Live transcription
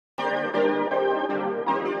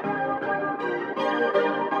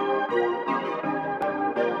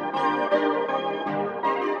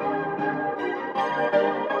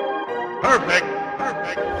Perfect.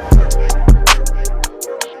 Perfect.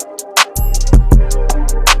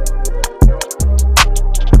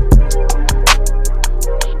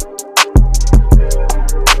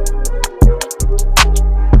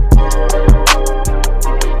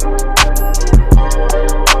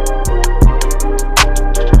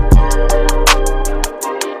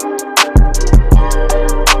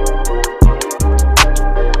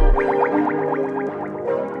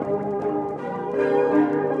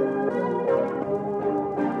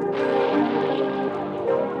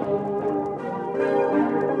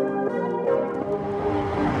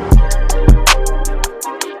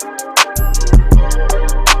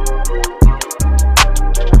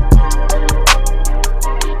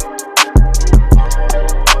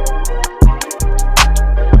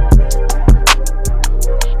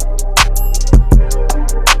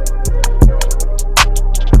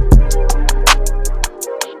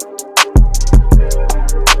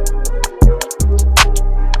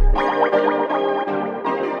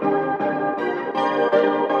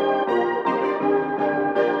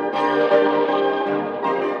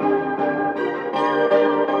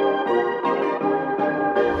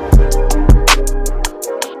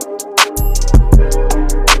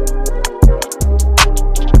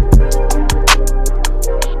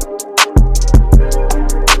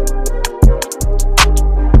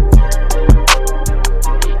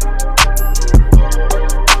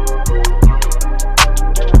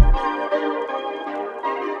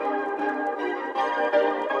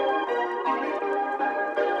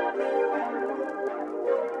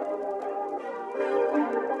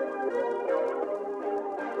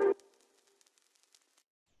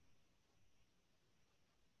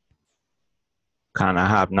 Kana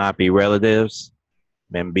Hopnapi relatives,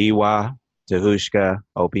 Membiwa, Tahushka,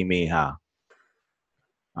 Opimiha. All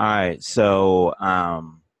right, so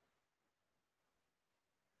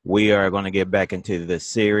we are going to get back into this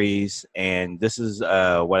series, and this is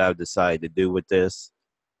what I've decided to do with this.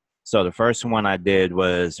 So the first one I did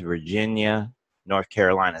was Virginia, North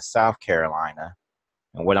Carolina, South Carolina.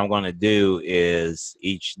 And what I'm going to do is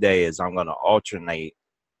each day is I'm going to alternate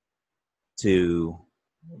to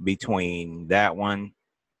between that one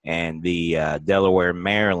and the Delaware,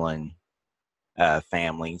 Maryland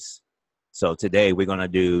families. So today we're going to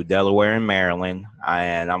do Delaware and Maryland,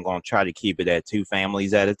 and I'm going to try to keep it at 2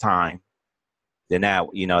 families at a time. Then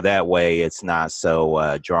that way it's not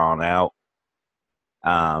so drawn out.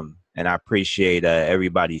 And I appreciate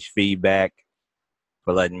everybody's feedback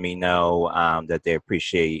for letting me know that they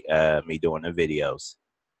appreciate me doing the videos.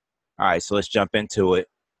 All right, so let's jump into it.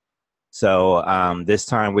 So this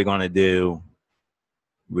time we're going to do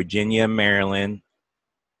Virginia, Maryland,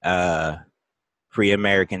 Free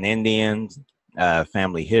American Indians,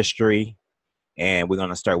 family history, and we're going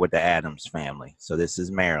to start with the Adams family. So this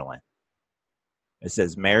is Maryland. It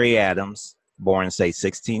says Mary Adams, born, say,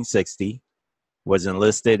 1660, was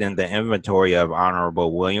enlisted in the inventory of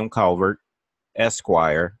Honorable William Calvert,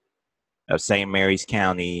 Esquire, of St. Mary's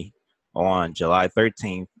County on July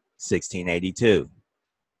 13, 1682.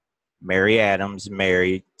 Mary Adams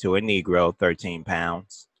married to a Negro, 13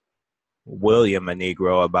 pounds. William, a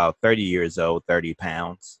Negro about 30 years old, 30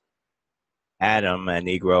 pounds. Adam, a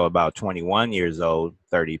Negro about 21 years old,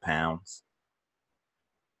 30 pounds.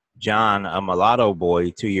 John, a mulatto boy,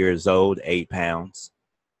 2 years old, 8 pounds.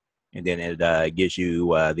 And then it gives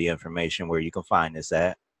you the information where you can find this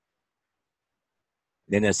at.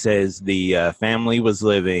 Then it says the family was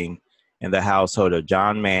living in the household of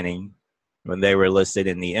John Manning when they were listed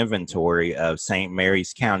in the inventory of St.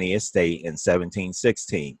 Mary's County Estate in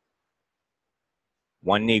 1716.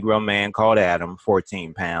 One Negro man called Adam,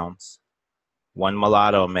 14 pounds. One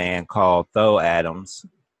mulatto man called Tho Adams,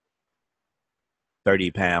 30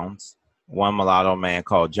 pounds. One mulatto man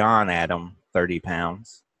called John Adam, 30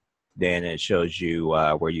 pounds. Then it shows you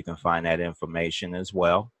where you can find that information as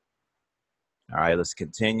well. All right, let's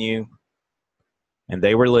continue. And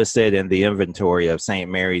they were listed in the inventory of St.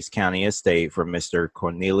 Mary's County Estate for Mr.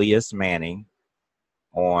 Cornelius Manning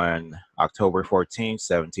on October 14,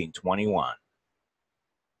 1721.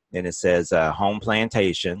 Then it says home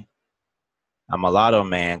plantation, a mulatto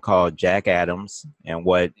man called Jack Adams, and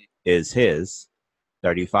what is his,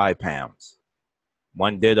 35 pounds.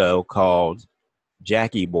 One ditto called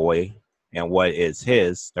Jackie Boy, and what is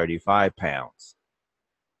his, 35 pounds.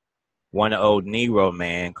 One old Negro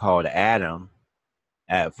man called Adam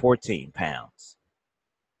at 14 pounds.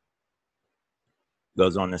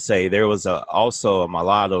 Goes on to say there was also a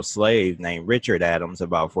mulatto slave named Richard Adams,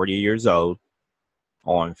 about 40 years old,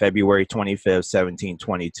 on February 25th,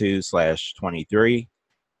 1722/23.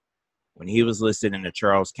 When he was listed in the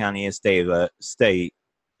Charles County estate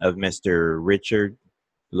of Mr. Richard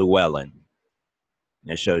Llewellyn.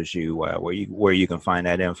 It shows you where you can find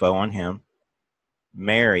that info on him.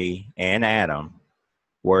 Mary and Adam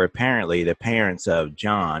were apparently the parents of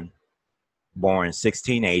John, born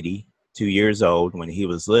 1680, 2 years old when he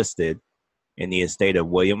was listed in the estate of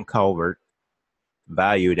William Culver,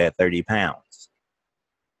 valued at 30 pounds.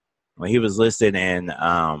 When he was listed in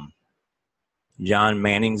John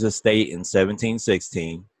Manning's estate in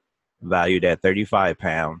 1716, valued at 35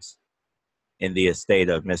 pounds, in the estate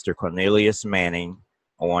of Mr. Cornelius Manning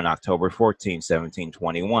on October 14,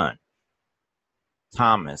 1721.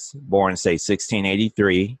 Thomas, born, say,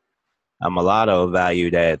 1683, a mulatto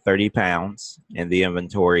valued at 30 pounds in the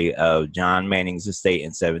inventory of John Manning's estate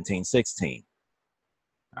in 1716.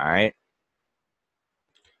 All right.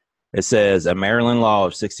 It says a Maryland law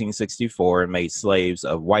of 1664 made slaves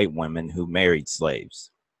of white women who married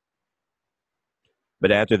slaves.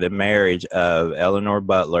 But after the marriage of Eleanor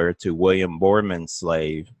Butler to William Boardman's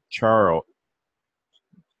slave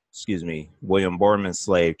William Boardman's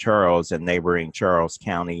slave Charles in neighboring Charles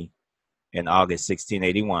County in August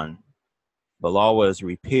 1681, the law was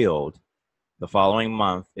repealed the following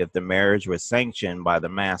month if the marriage was sanctioned by the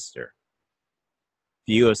master.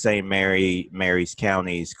 Few of St. Mary's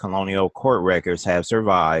County's colonial court records have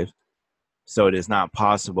survived, so it is not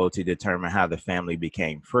possible to determine how the family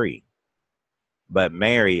became free. But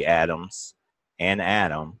Mary Adams and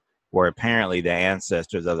Adam were apparently the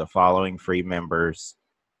ancestors of the following free members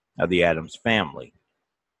of the Adams family.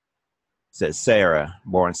 It says Sarah,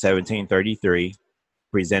 born 1733,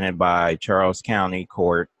 presented by Charles County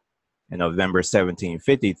Court in November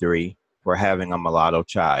 1753 for having a mulatto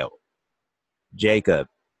child. Jacob,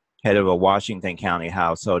 head of a Washington County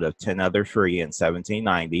household of 10 other free in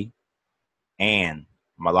 1790. Anne,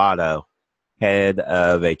 mulatto, head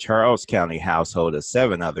of a Charles County household of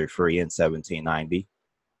 7 other free in 1790.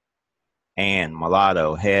 Anne,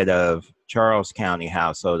 mulatto, head of Charles County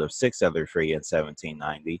household of 6 other free in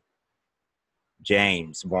 1790.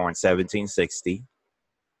 James, born 1760.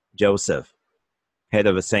 Joseph, head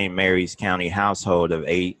of a St. Mary's County household of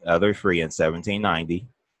 8 other free in 1790.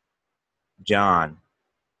 John,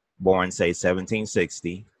 born, say,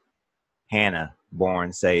 1760. Hannah,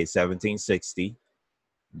 born, say, 1760.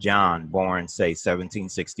 John, born, say,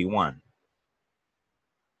 1761.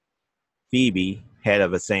 Phoebe, head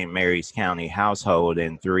of a St. Mary's County household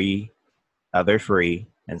in 3 other free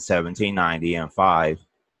in 1790 and 5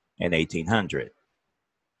 in 1800.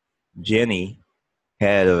 Jenny,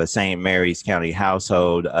 head of a St. Mary's County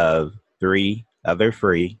household of 3 other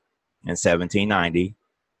free in 1790.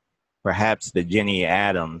 Perhaps the Jenny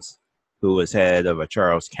Adams, who was head of a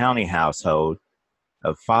Charles County household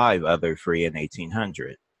of 5 other free in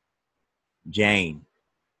 1800. Jane,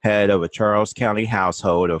 head of a Charles County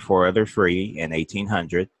household of 4 other free in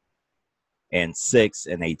 1800 and 6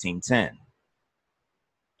 in 1810.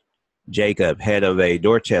 Jacob, head of a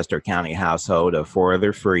Dorchester County household of 4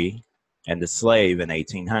 other free and a slave in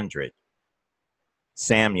 1800.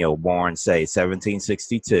 Samuel, born, say,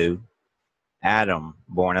 1762. Adam,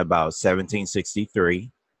 born about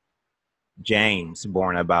 1763. James,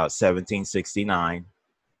 born about 1769,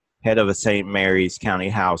 head of a St. Mary's County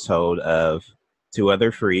household of 2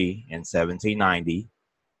 other free in 1790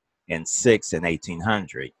 and 6 in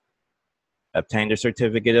 1800. Obtained a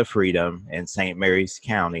certificate of freedom in St. Mary's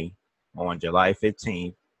County on July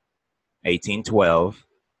 15, 1812,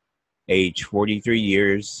 age 43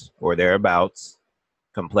 years or thereabouts,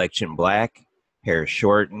 complexion black, hair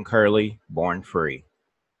short and curly, born free.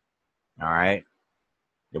 All right.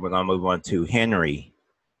 Then we're going to move on to Henry,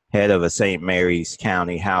 head of a St. Mary's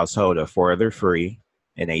County household of 4 other free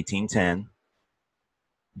in 1810.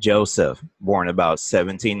 Joseph, born about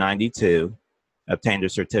 1792, obtained a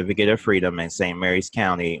certificate of freedom in St. Mary's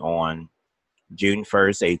County on June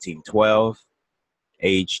 1st, 1812,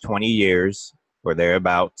 age 20 years or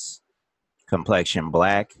thereabouts, complexion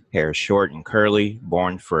black, hair short and curly,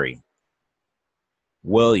 born free.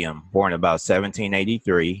 William, born about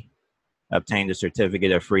 1783, obtained a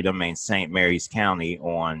certificate of freedom in St. Mary's County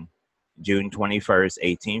on June 21st,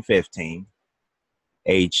 1815,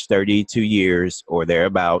 age 32 years or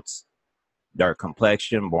thereabouts, dark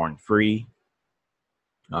complexion, born free.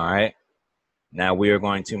 All right. Now we are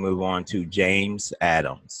going to move on to James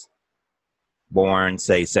Adams, born,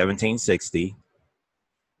 say, 1760,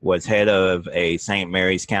 was head of a St.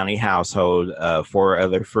 Mary's County household of 4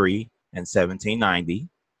 other free in 1790,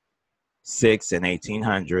 6 in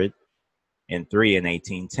 1800, and 3 in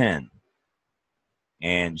 1810.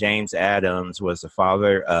 And James Adams was the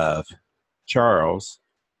father of Charles,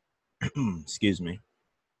 excuse me,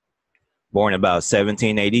 born about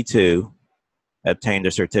 1782, obtained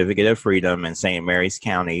a certificate of freedom in St. Mary's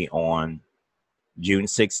County on June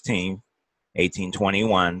 16,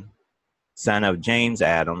 1821, son of James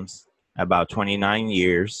Adams, about 29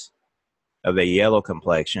 years, of a yellow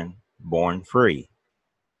complexion, born free.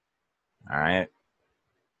 All right.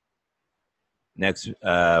 Next,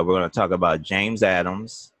 we're going to talk about James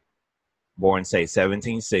Adams, born, say,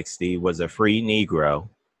 1760, was a free Negro,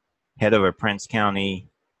 head of a Prince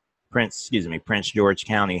George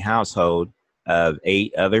County household of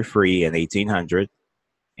 8 other free in 1800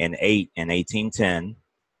 and 8 in 1810,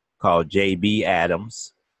 called J.B.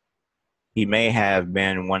 Adams. He may have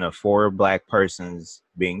been one of 4 black persons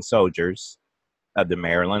being soldiers of the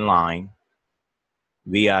Maryland line,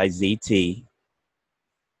 VIZT,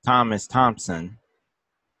 Thomas Thompson,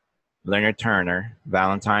 Leonard Turner,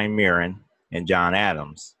 Valentine Mirren, and John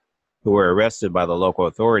Adams, who were arrested by the local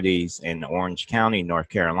authorities in Orange County, North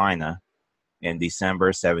Carolina, in December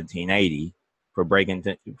 1780 for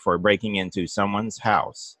breaking into someone's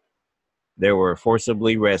house. They were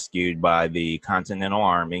forcibly rescued by the Continental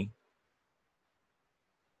Army,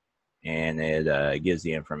 and it gives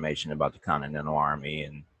the information about the Continental Army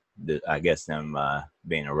and I guess them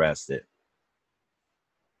being arrested.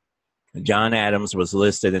 John Adams was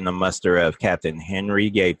listed in the muster of Captain Henry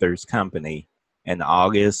Gaither's company in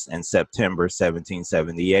August and September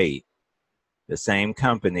 1778, the same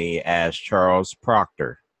company as Charles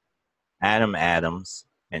Proctor, Adam Adams,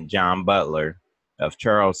 and John Butler of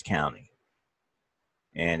Charles County.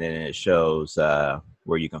 And then it shows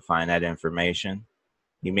where you can find that information.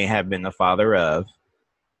 He may have been the father of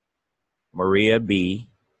Maria B.,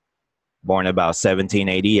 born about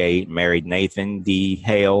 1788, married Nathan D.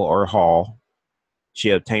 Hale or Hall.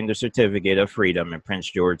 She obtained a certificate of freedom in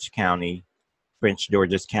Prince George's County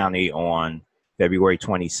on February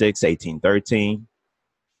 26, 1813.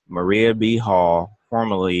 Maria B. Hall,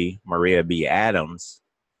 formerly Maria B. Adams,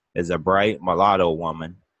 is a bright mulatto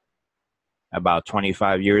woman, about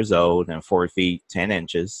 25 years old and 4 feet 10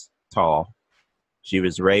 inches tall. She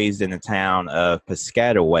was raised in the town of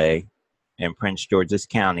Piscataway in Prince George's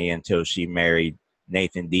County until she married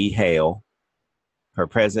Nathan D. Hale, her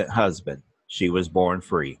present husband. She was born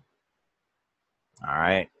free. All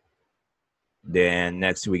right. Then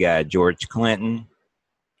next we got George Clinton,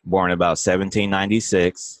 born about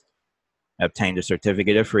 1796, obtained a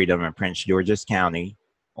certificate of freedom in Prince George's County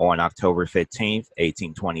on October 15th,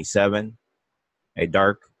 1827. A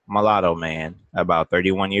dark mulatto man, about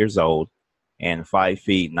 31 years old and 5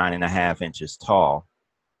 feet 9.5 inches tall,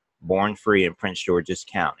 born free in Prince George's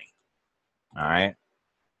County. All right.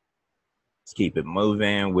 Let's keep it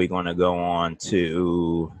moving. We're going to go on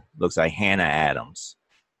to, looks like Hannah Adams.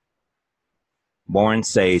 Born,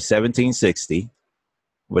 say, 1760,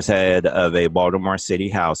 was head of a Baltimore City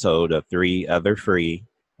household of 3 other free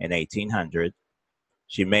in 1800.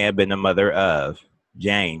 She may have been the mother of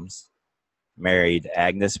James, married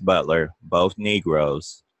Agnes Butler, both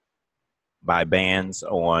Negroes, by bands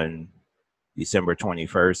on December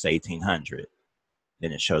 21st, 1800.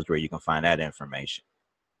 Then it shows where you can find that information.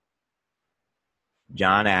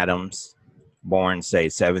 John Adams, born, say,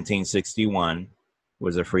 1761,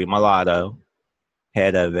 was a free mulatto,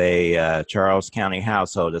 head of a Charles County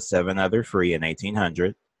household of 7 other free in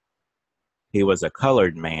 1800. He was a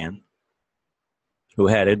colored man who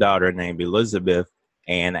had a daughter named Elizabeth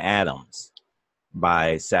Ann Adams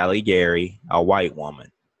by Sally Gary, a white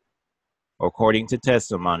woman. According to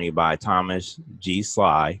testimony by Thomas G.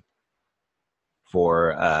 Sly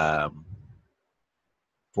for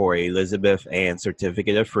Elizabeth Ann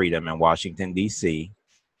Certificate of Freedom in Washington, D.C.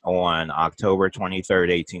 on October 23,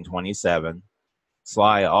 1827,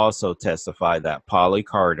 Sly also testified that Polly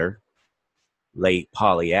Carter, late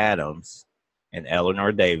Polly Adams, and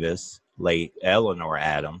Eleanor Davis, late Eleanor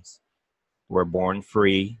Adams, were born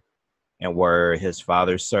free and were his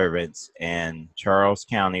father's servants in Charles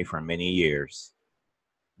County for many years.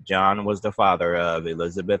 John was the father of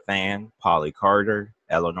Elizabeth Ann, Polly Carter,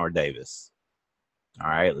 Eleanor Davis. All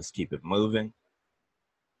right, let's keep it moving.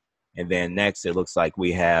 And then next, it looks like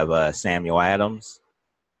we have Samuel Adams.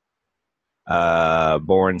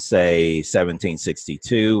 Born, say,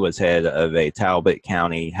 1762, was head of a Talbot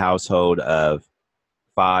County household of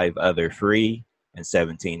 5 other free in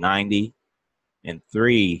 1790 and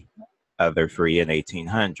 3 other free in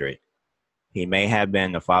 1800. He may have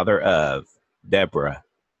been the father of Deborah,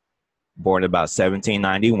 born about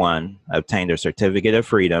 1791, obtained a certificate of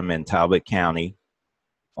freedom in Talbot County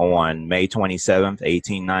on May 27,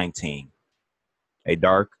 1819. A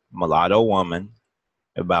dark mulatto woman,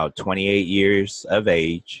 about 28 years of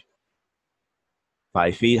age,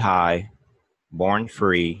 5 feet high, born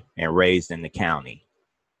free, and raised in the county.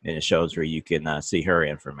 And it shows where you can see her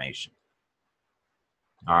information.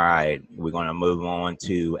 All right, we're going to move on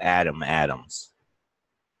to Adam Adams.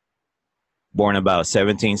 Born about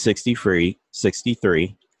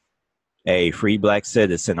 1763, a free black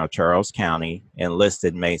citizen of Charles County,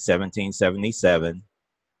 enlisted May 1777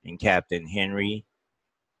 in Captain Henry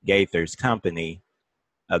Gaither's company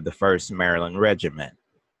of the 1st Maryland Regiment,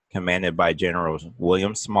 commanded by General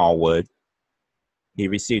William Smallwood. He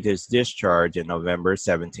received his discharge in November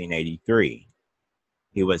 1783.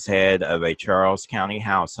 He was head of a Charles County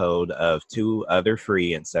household of 2 other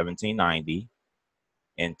free in 1790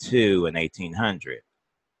 and 2 in 1800,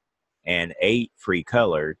 and 8 free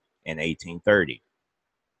colored in 1830.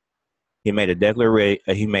 He made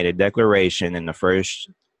a declaration in the first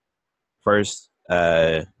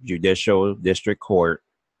Judicial District Court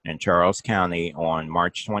in Charles County on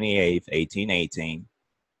March 28, 1818,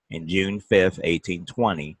 and June 5,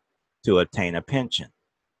 1820, to obtain a pension.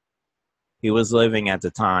 He was living at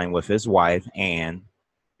the time with his wife, Anne,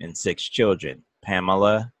 and 6 children: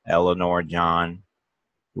 Pamela, Eleanor, John,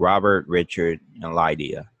 Robert, Richard, and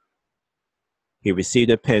Lydia. He received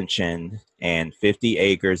a pension and 50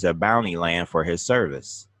 acres of bounty land for his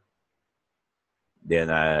service. Then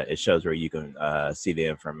it shows where you can see the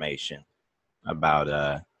information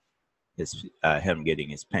about him getting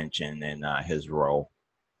his pension and his role.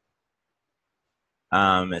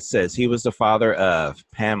 It says he was the father of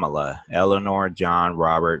Pamela, Eleanor, John,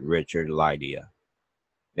 Robert, Richard, Lydia.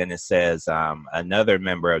 Then it says another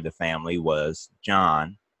member of the family was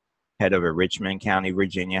John, head of a Richmond County,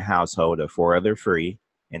 Virginia household of 4 other free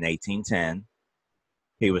in 1810.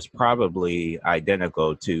 He was probably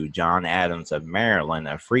identical to John Adams of Maryland,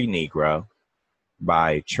 a free Negro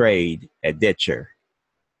by trade, a ditcher,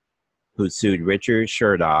 who sued Richard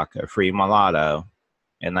Shurdock, a free mulatto,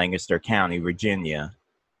 in Lancaster County, Virginia,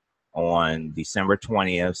 on December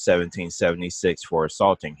 20th, 1776, for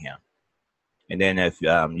assaulting him. And then if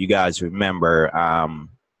you guys remember,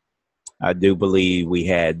 I do believe we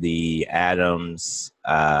had the Adams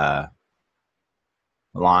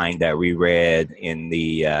line that we read in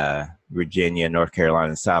the Virginia, North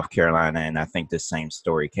Carolina, South Carolina, and I think the same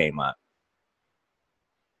story came up.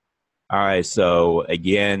 All right, so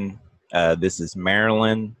again, this is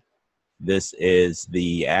Maryland. This is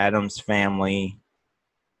the Adams family,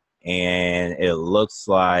 and it looks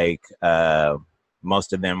like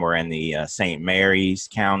most of them were in the St. Mary's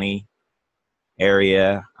County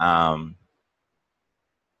area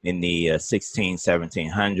in the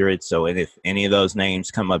 1700s. So if any of those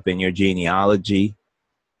names come up in your genealogy,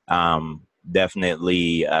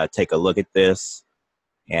 definitely take a look at this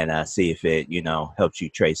and see if it, helps you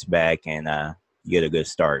trace back and get a good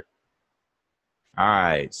start. All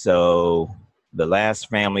right, so the last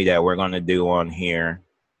family that we're going to do on here,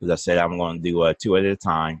 as I said, I'm going to do 2 at a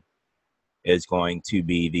time, is going to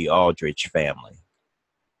be the Aldrich family.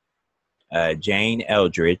 Jane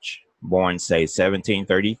Eldridge, born, say,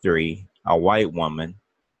 1733, a white woman,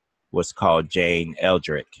 was called Jane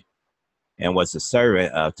Eldrick, and was a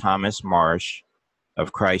servant of Thomas Marsh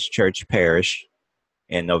of Christ Church Parish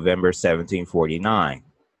in November 1749.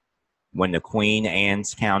 When the Queen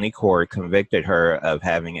Anne's County Court convicted her of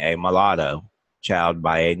having a mulatto child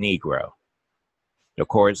by a Negro. The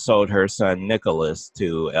court sold her son Nicholas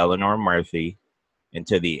to Eleanor Murphy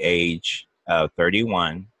until the age of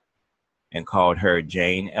 31 and called her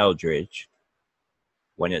Jane Eldridge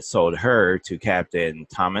when it sold her to Captain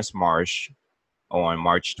Thomas Marsh on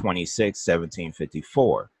March 26,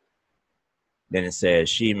 1754. Then it says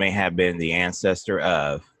she may have been the ancestor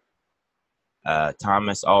of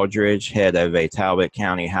Thomas Aldridge, head of a Talbot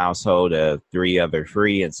County household of 3 other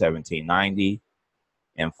free in 1790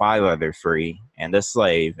 and 5 other free and a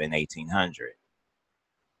slave in 1800.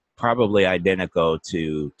 Probably identical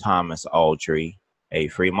to Thomas Aldrich, a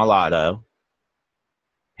free mulatto,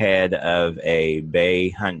 head of a Bay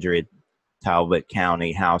Hundred Talbot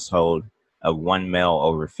County household of 1 male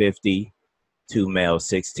over 50, 2 males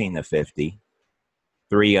 16 to 50,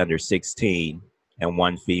 3 under 16, and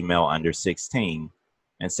 1 female under 16 in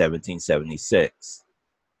 1776.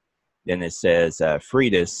 Then it says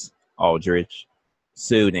Freitas Aldrich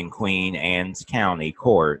sued in Queen Anne's County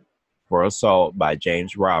Court for assault by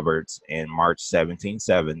James Roberts in March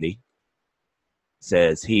 1770.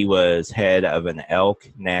 Says he was head of an Elk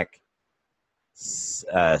Neck,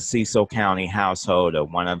 Cecil County household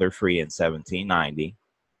of 1 other free in 1790.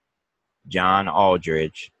 John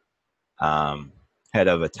Aldridge, head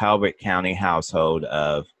of a Talbot County household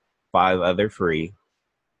of 5 other free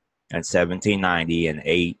in 1790 and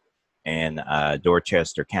 8 in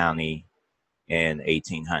Dorchester County in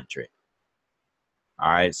 1800. All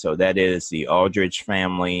right, so that is the Aldridge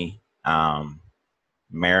family,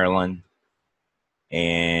 Maryland,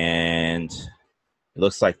 and it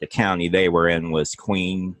looks like the county they were in was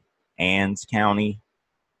Queen Anne's County.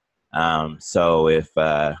 So if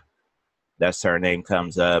that surname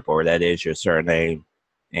comes up, or that is your surname,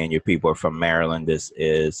 and your people are from Maryland, this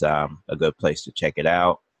is a good place to check it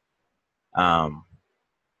out.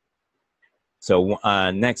 So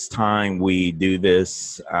next time we do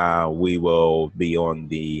this, we will be on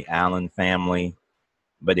the Allen family.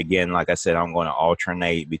 But again, like I said, I'm going to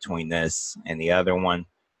alternate between this and the other one.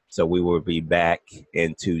 So we will be back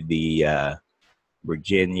into the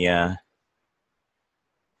Virginia,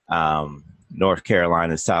 North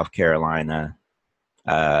Carolina, South Carolina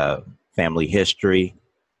family history.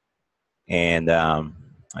 And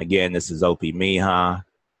again, this is Opie Miha.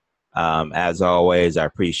 As always, I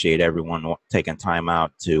appreciate everyone taking time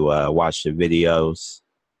out to watch the videos.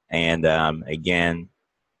 And again,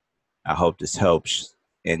 I hope this helps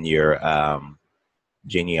in your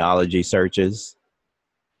genealogy searches.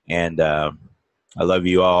 And I love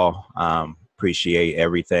you all. Appreciate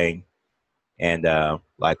everything. And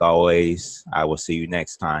like always, I will see you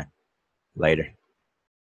next time. Later.